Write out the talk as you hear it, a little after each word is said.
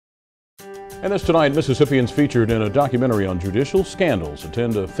And this tonight, Mississippians featured in a documentary on judicial scandals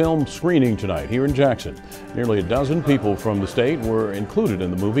attend a film screening tonight here in Jackson. Nearly a dozen people from the state were included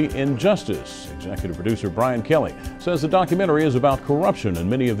in the movie InJustice. Executive producer Brian Kelly says the documentary is about corruption in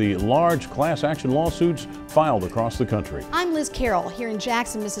many of the large class action lawsuits filed across the country. I'm Liz Carroll here in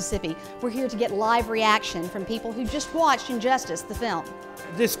Jackson, Mississippi. We're here to get live reaction from people who just watched InJustice, the film.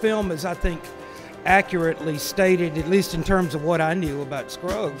 This film is, I think, accurately stated, at least in terms of what I knew about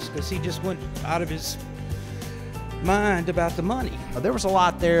Scruggs, because he just went out of his mind about the money. There was a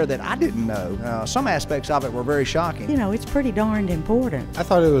lot there that I didn't know. Some aspects of it were very shocking. You know, it's pretty darned important. I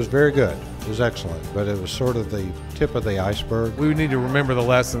thought it was very good. It was excellent, but it was sort of the tip of the iceberg. We need to remember the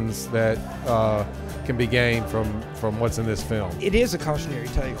lessons that can be gained from what's in this film. It is a cautionary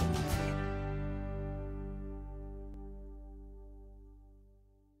tale.